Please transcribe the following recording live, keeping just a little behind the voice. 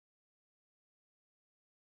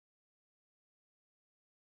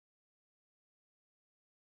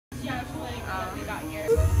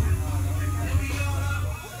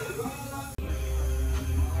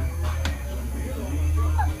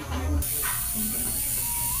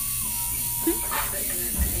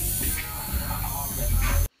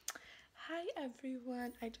Hi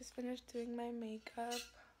everyone, I just finished doing my makeup.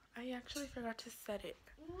 I actually forgot to set it.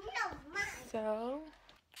 So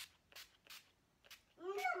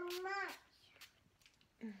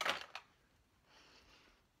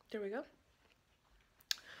there we go.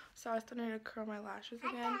 So I still need to curl my lashes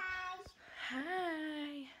again.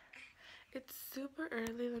 Hi. It's super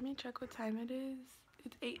early. Let me check what time it is.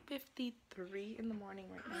 It's 8:53 in the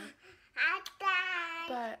morning right now.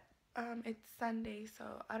 But it's Sunday,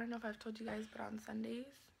 so I don't know if I've told you guys, but on Sundays,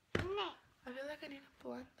 I feel like I need to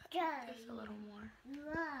blend this a little more.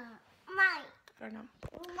 I don't know.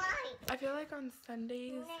 I feel like on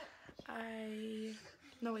Sundays,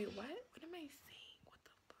 no wait, what? What am I saying? What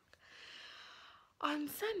the fuck? On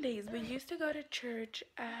Sundays, we used to go to church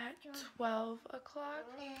at 12 o'clock,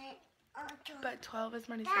 but 12 is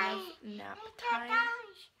Mariselas' nap time.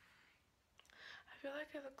 I feel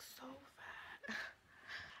like I look so fat.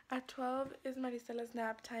 At 12 is Mariselas'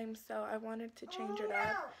 nap time, so I wanted to change it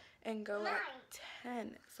up and go at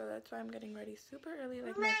 10. So that's why I'm getting ready super early.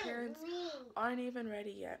 Like, my parents aren't even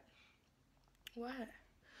ready yet. What?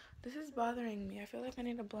 This is bothering me. I feel like I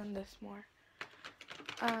need to blend this more.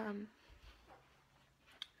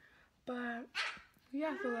 But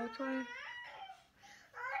yeah, so that's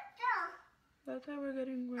why we're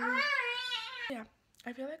getting ready. Yeah,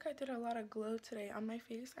 I feel like I did a lot of glow today on my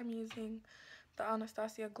face. I'm using the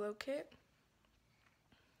Anastasia Glow Kit.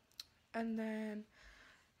 And then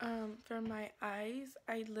for my eyes,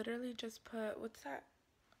 I literally just put, what's that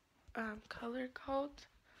color called?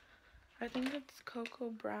 I think it's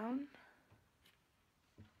Cocoa Brown.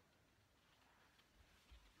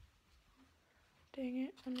 Dang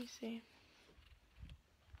it, let me see.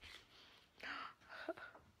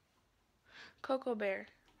 Cocoa Bear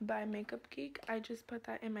by Makeup Geek. I just put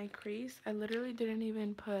that in my crease. I literally didn't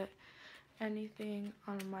even put anything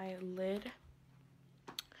on my lid.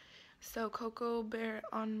 So Cocoa Bear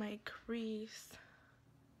on my crease.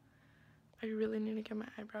 I really need to get my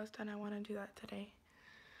eyebrows done. I want to do that today.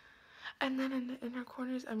 And then in the inner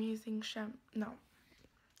corners, I'm using no,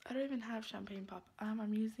 I don't even have Champagne Pop.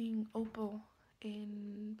 I'm using Opal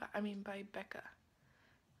by Becca.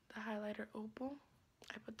 The highlighter Opal.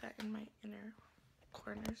 I put that in my inner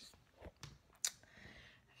corners.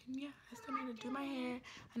 And yeah, I still need to do my hair.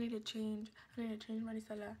 I need to change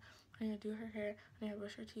Marisela. I need to do her hair. I need to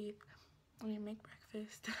brush her teeth. I need to make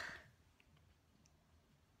breakfast.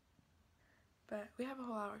 But we have a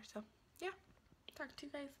whole hour, so yeah. Talk to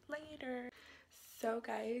you guys later. So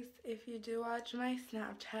guys, if you do watch my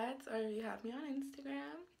Snapchats or if you have me on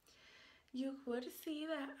Instagram, you would see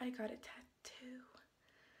that I got a tattoo.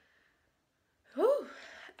 Whew.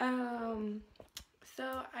 So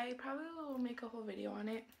I probably will make a whole video on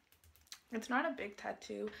it. It's not a big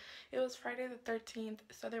tattoo. It was Friday the 13th,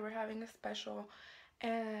 so they were having a special,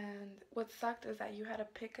 and what sucked is that you had to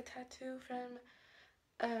pick a tattoo from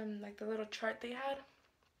like the little chart they had.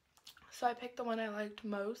 So I picked the one I liked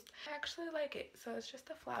most. I actually like it. So it's just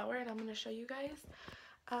a flower, and I'm going to show you guys.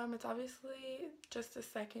 It's obviously just the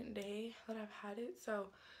second day that I've had it, so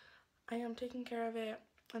I am taking care of it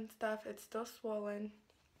and stuff. It's still swollen.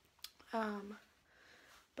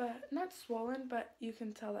 But not swollen, but you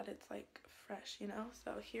can tell that it's like fresh, you know?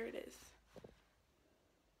 So here it is.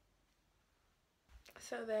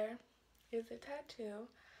 So there is a tattoo.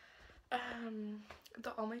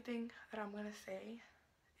 The only thing that I'm going to say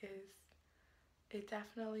is it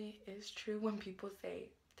definitely is true when people say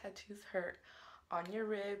tattoos hurt on your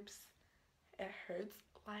ribs. It hurts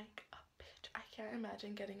like a bitch. I can't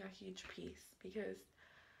imagine getting a huge piece because,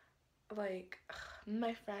 like,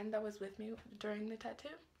 my friend that was with me during the tattoo,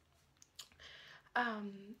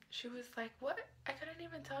 she was like, what? I couldn't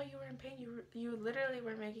even tell you were in pain. You literally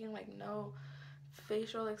were making like no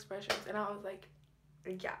facial expressions. And I was like,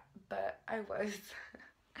 yeah, but I was.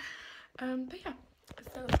 But yeah,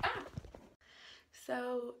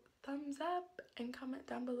 so thumbs up and comment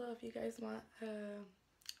down below if you guys want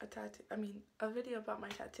a tattoo, a video about my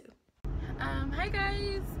tattoo. Hi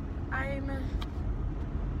guys, let me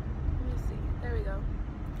see, there we go.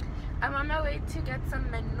 I'm on my way to get some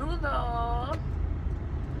menudo.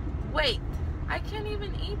 Wait, I can't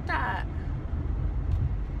even eat that.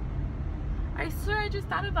 I swear I just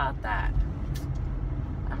thought about that.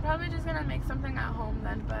 I'm probably just gonna make something at home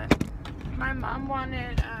then, but my mom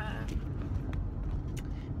wanted a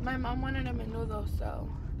menudo, so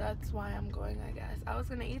that's why I'm going, I guess. I was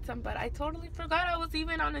gonna eat some, but I totally forgot I was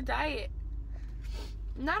even on a diet.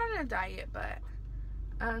 Not on a diet, but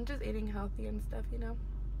just eating healthy and stuff, you know.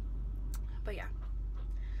 But yeah,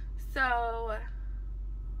 so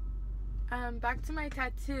Back to my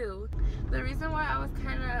tattoo. The reason why I was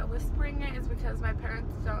kind of whispering it is because my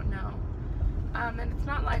parents don't know. And it's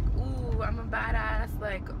not like, ooh, I'm a badass,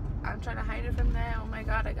 like, I'm trying to hide it from them. Oh my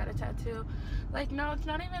god, I got a tattoo. Like, no, it's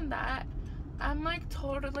not even that. I'm like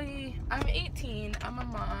totally, I'm 18, I'm a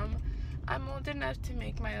mom. I'm old enough to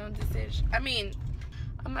make my own decision. I mean,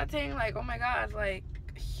 I'm not saying like, oh my god, like,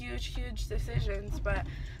 huge decisions, but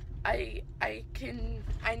I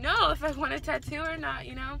know if I want a tattoo or not,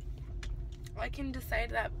 you know? I can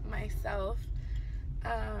decide that myself.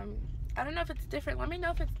 I don't know if it's different. Let me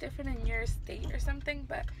know if it's different in your state or something,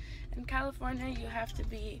 but in California you have to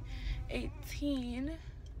be 18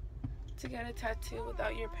 to get a tattoo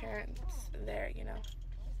without your parents there, you know.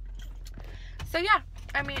 So yeah,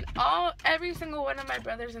 I mean, every single one of my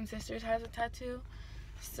brothers and sisters has a tattoo,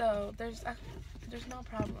 so there's no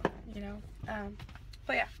problem, you know.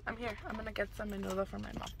 But yeah, I'm here. I'm gonna get some menudo for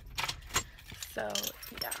my mom. So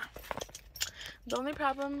yeah. The only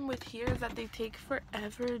problem with here is that they take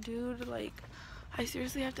forever, dude. Like, I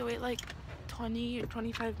seriously have to wait like 20 or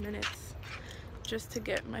 25 minutes just to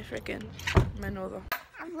get my freaking menudo.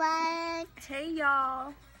 What? Hey,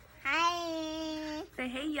 y'all. Hi. Say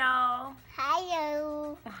hey, y'all.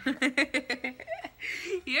 Hello.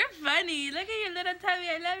 You're funny. Look at your little tummy.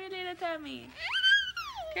 I love your little tummy.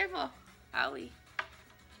 Careful. Owie.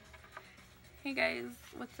 Hey, guys.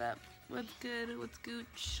 What's up? What's good? What's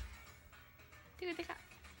gooch?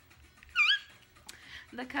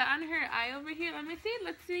 The cut on her eye over here. Let me see.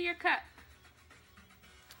 Let's see your cut.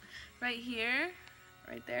 Right here.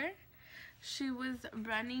 Right there. She was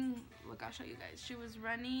running. Look, I'll show you guys. She was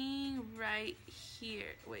running right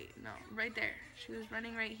here. Wait, no. Right there. She was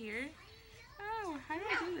running right here. Oh, how do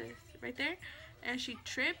I do this? Right there. And she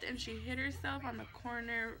tripped and she hit herself on the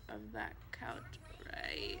corner of that couch.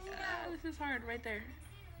 Right. This is hard. Right there.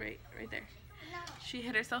 Right there. She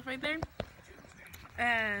hit herself right there.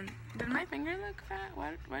 And did my finger look fat?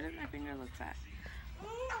 Why did my finger look fat?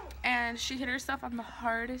 And she hit herself on the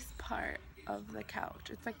hardest part of the couch.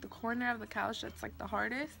 It's like the corner of the couch that's like the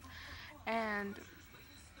hardest. And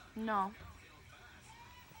no.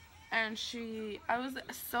 And I was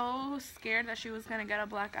so scared that she was gonna get a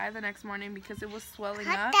black eye the next morning because it was swelling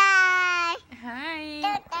up. Hi.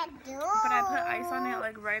 But I put ice on it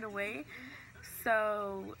like right away.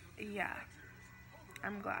 So yeah,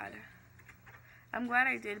 I'm glad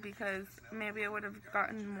I did, because maybe it would have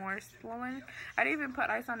gotten more swollen. I didn't even put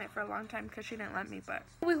ice on it for a long time because she didn't let me, but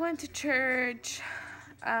we went to church.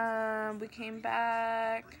 We came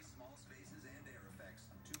back.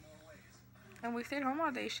 And we stayed home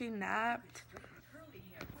all day. She napped.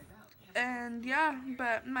 And yeah,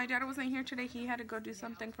 but my dad wasn't here today. He had to go do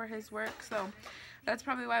something for his work. So that's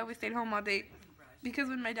probably why we stayed home all day. Because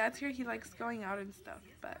when my dad's here, he likes going out and stuff.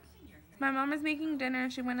 But my mom is making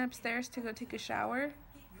dinner. She went upstairs to go take a shower.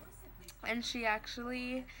 And she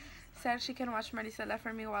actually said she can watch Mariselas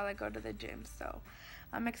for me while I go to the gym. So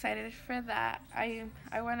I'm excited for that. I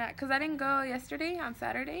went out, because I didn't go yesterday on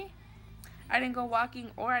Saturday. I didn't go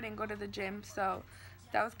walking or I didn't go to the gym. So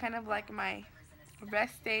that was kind of like my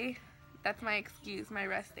rest day. That's my excuse, my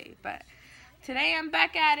rest day. But today I'm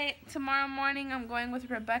back at it. Tomorrow morning I'm going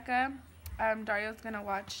with Rebecca. Dario's going to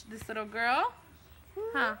watch this little girl.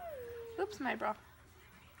 Huh. Oops, my bra.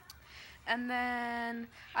 And then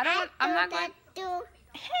I'm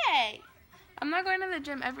not going to the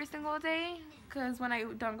gym every single day, because when I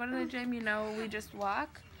don't go to the gym, you know, we just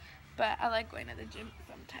walk. But I like going to the gym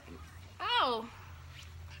sometimes. Oh.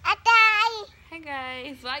 Hey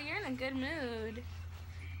guys. Wow, you're in a good mood.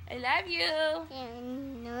 I love you.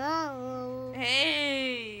 No.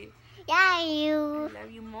 Hey. Yeah, you. I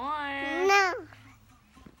love you more. No.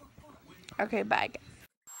 Okay, bye.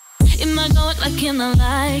 It might go like you not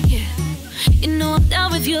like it. You know I'm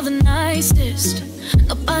down with you the nicest.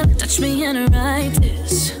 Nobody touched me in a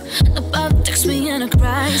righteous. Nobody touched me in a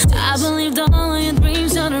crisis. I believed all of your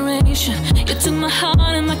dreams generation. You took my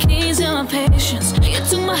heart and my keys and my patience. You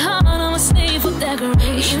took my heart, I'm a slave for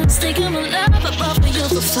decoration. You mistaken my love, I brought for you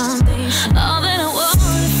for foundation. All that I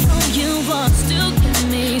wanted from you was to give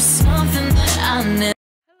me something that I never.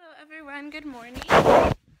 Hello everyone, good morning.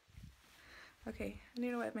 Okay, I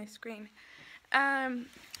need to wipe my screen.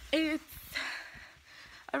 It's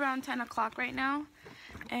around 10 o'clock right now,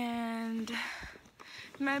 and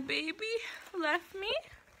my baby left me.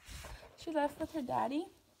 She left with her daddy,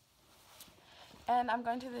 and I'm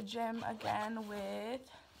going to the gym again with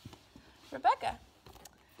Rebecca.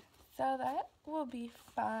 So that will be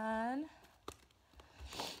fun.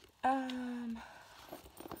 I'm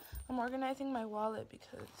organizing my wallet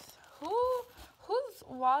because who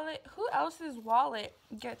else's wallet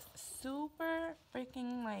gets super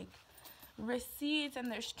freaking like receipts,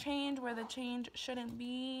 and there's change where the change shouldn't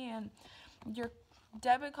be, and your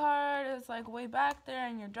debit card is like way back there,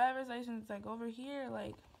 and your driver's license is like over here,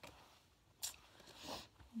 like,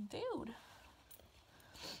 dude.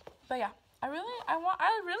 But yeah, I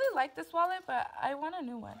really like this wallet, but I want a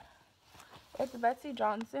new one. It's Betsy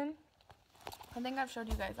Johnson. I think I've showed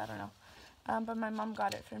you guys, I don't know. But my mom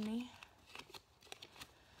got it for me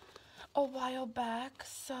a while back.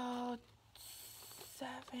 So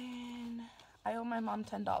 7, I owe my mom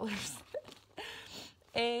 $10.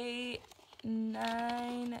 8,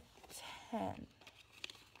 9, 10.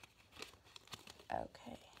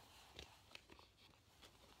 Okay.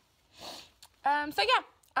 So yeah,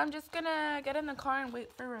 I'm just gonna get in the car and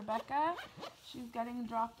wait for Rebecca. She's getting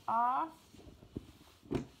dropped off.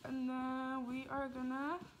 And then we are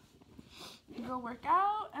gonna go work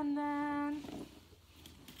out, and then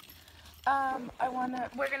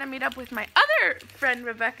we're gonna meet up with my other friend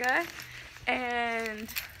Rebecca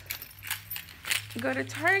and go to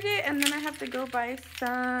Target, and then I have to go buy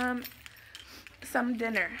some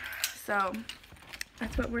dinner. So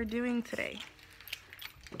that's what we're doing today.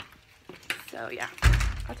 So yeah,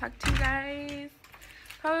 I'll talk to you guys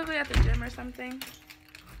probably at the gym or something.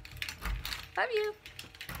 Love you.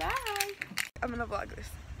 Bye. I'm gonna vlog this.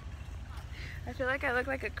 I feel like I look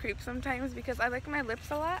like a creep sometimes because I lick my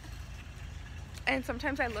lips a lot, and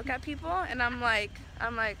sometimes I look at people and I'm like,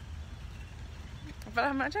 but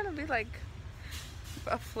I'm not trying to be like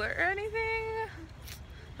a flirt or anything.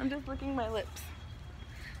 I'm just licking my lips.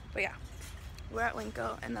 But yeah, we're at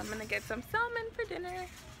Winko, and I'm gonna get some salmon for dinner.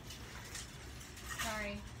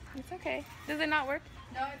 Sorry. It's okay. Does it not work?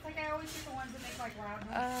 No, it's like I always get the ones that make like loud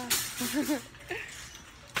noises.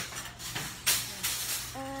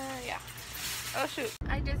 Yeah. Oh shoot.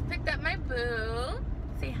 I just picked up my boo.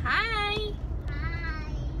 Say hi.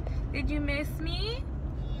 Hi. Did you miss me?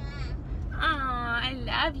 Yeah. Aw, I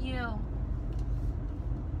love you.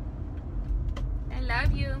 I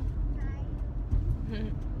love you.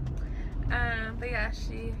 But yeah,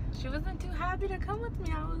 she wasn't too happy to come with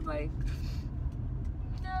me. I was like,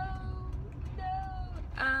 no.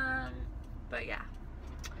 But yeah.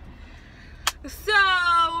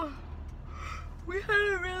 So we had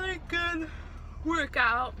a really good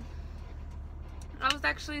workout. I was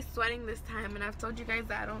actually sweating this time, and I've told you guys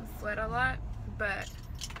that I don't sweat a lot, but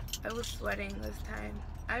I was sweating this time.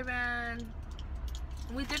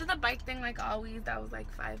 We did the bike thing like always. That was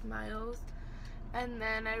like 5 miles, and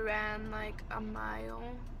then I ran like a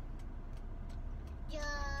mile, Yeah.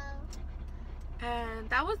 and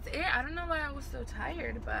that was it. I don't know why I was so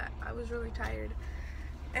tired, but I was really tired.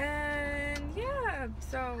 And yeah,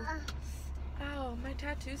 so oh, my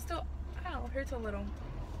tattoo still hurts a little.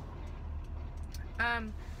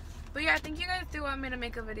 But yeah, I think you guys do want me to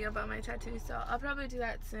make a video about my tattoo, so I'll probably do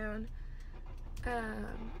that soon. Do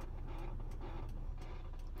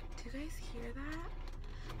you guys hear that?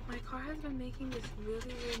 My car has been making this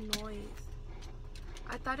really weird noise.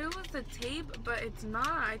 I thought it was the tape, but it's not.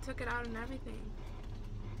 I took it out and everything.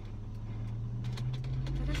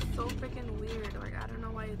 That is so freaking weird. Like, I don't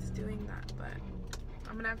know why it's doing that, but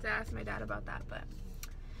I'm gonna have to ask my dad about that. But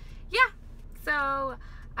yeah, so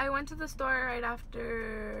I went to the store right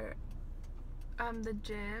after the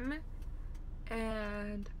gym,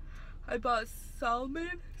 and I bought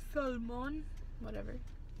salmon, whatever.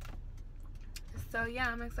 So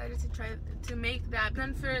yeah, I'm excited to try to make that.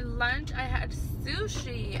 Then for lunch, I had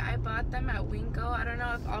sushi. I bought them at Winko. I don't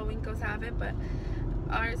know if all Winkos have it, but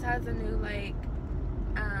ours has a new like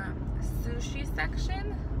sushi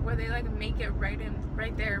section where they like make it right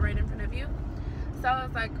there in front of you. So I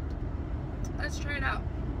was like, let's try it out.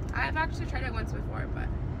 I've actually tried it once before, but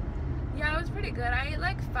yeah, it was pretty good. I ate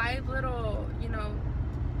like 5 little, you know,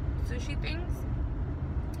 sushi things,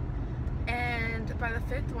 and by the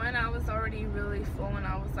 5th one I was already really full, and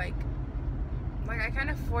I was like I kind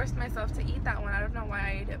of forced myself to eat that one. I don't know why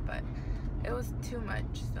I ate it, but it was too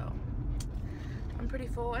much, so I'm pretty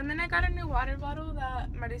full. And then I got a new water bottle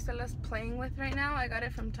that Mariselas playing with right now. I got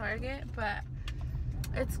it from Target, but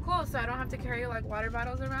it's cool, so I don't have to carry like water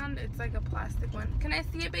bottles around. It's like a plastic one. Can I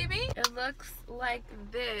see it, baby? It looks like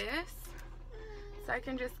this, so I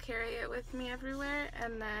can just carry it with me everywhere,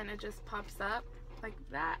 and then it just pops up like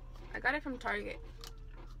that. I got it from Target,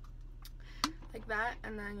 like that,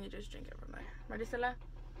 and then you just drink it from there. Marisela,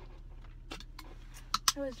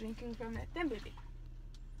 I was drinking from it. Then, baby.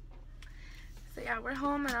 So yeah, we're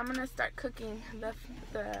home, and I'm gonna start cooking the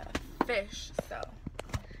fish. So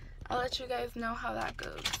I'll let you guys know how that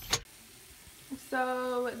goes.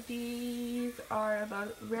 So these are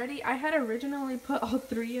about ready. I had originally put all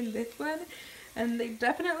 3 in this one, and they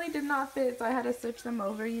definitely did not fit, so I had to switch them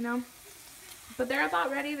over, you know. But they're about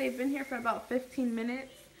ready. They've been here for about 15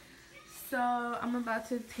 minutes. So I'm about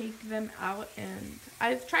to take them out, and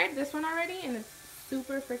I've tried this one already and it's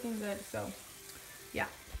super freaking good. So yeah.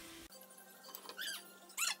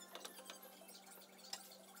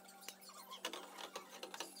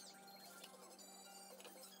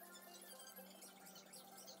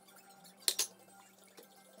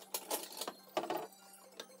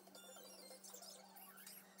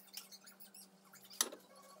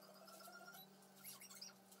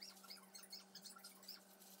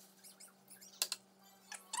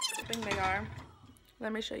 They are.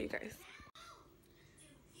 Let me show you guys.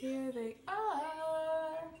 Here they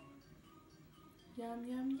are. Yum,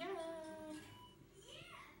 yum, yum.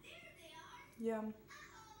 Yum.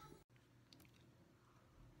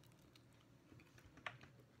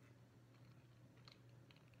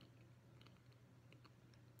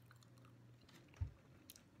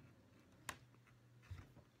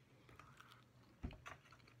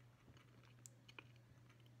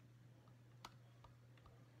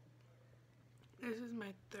 This is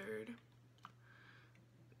my third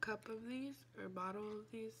cup of these, or bottle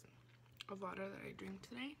of these, of water that I drink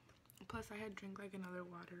today. Plus I had drank like another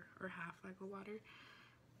water, or half like a water,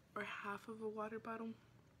 or half of a water bottle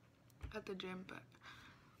at the gym. But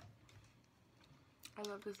I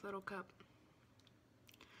love this little cup.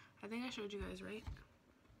 I think I showed you guys, right?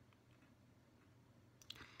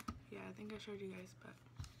 Yeah, I think I showed you guys, but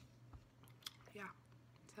yeah.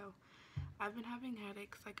 So I've been having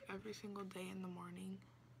headaches like every single day in the morning.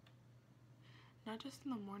 Not just in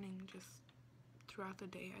the morning, just throughout the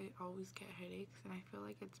day. I always get headaches, and I feel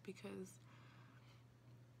like it's because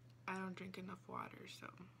I don't drink enough water. So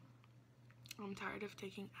I'm tired of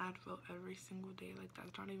taking Advil every single day. Like,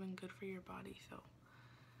 that's not even good for your body. So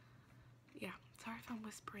yeah, sorry if I'm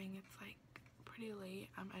whispering. It's like pretty late.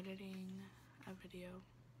 I'm editing a video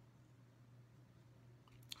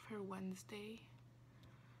for Wednesday,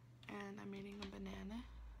 and I'm eating a banana.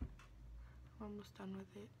 I'm almost done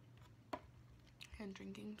with it, and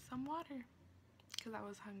drinking some water because I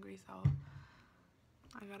was hungry, so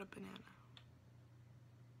I got a banana.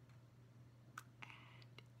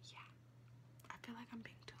 And yeah, I feel like I'm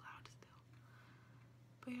being too loud still,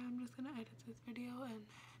 but yeah, I'm just gonna edit this video, and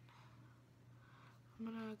then I'm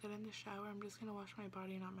gonna get in the shower. I'm just gonna wash my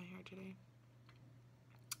body, not my hair today,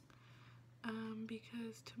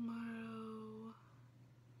 because tomorrow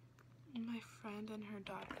my friend and her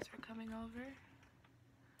daughters are coming over,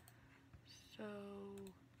 so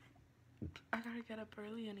I gotta get up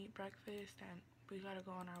early and eat breakfast, and we gotta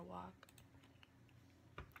go on our walk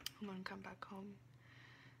and then come back home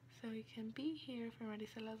so we can be here for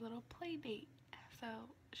Marisela's little play date. So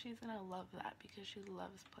she's gonna love that because she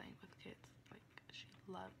loves playing with kids. Like, she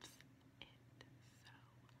loves it. So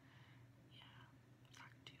yeah,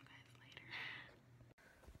 talk to you guys later.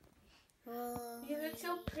 You look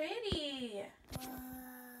so pretty.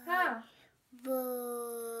 Huh?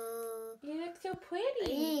 You look so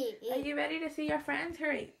pretty. Are you ready to see your friends?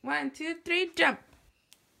 Hurry. 1, 2, 3, jump.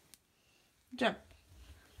 Jump.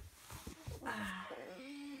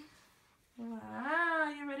 Wow,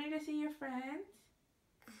 you ready to see your friends?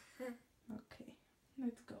 Okay,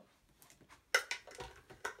 let's go.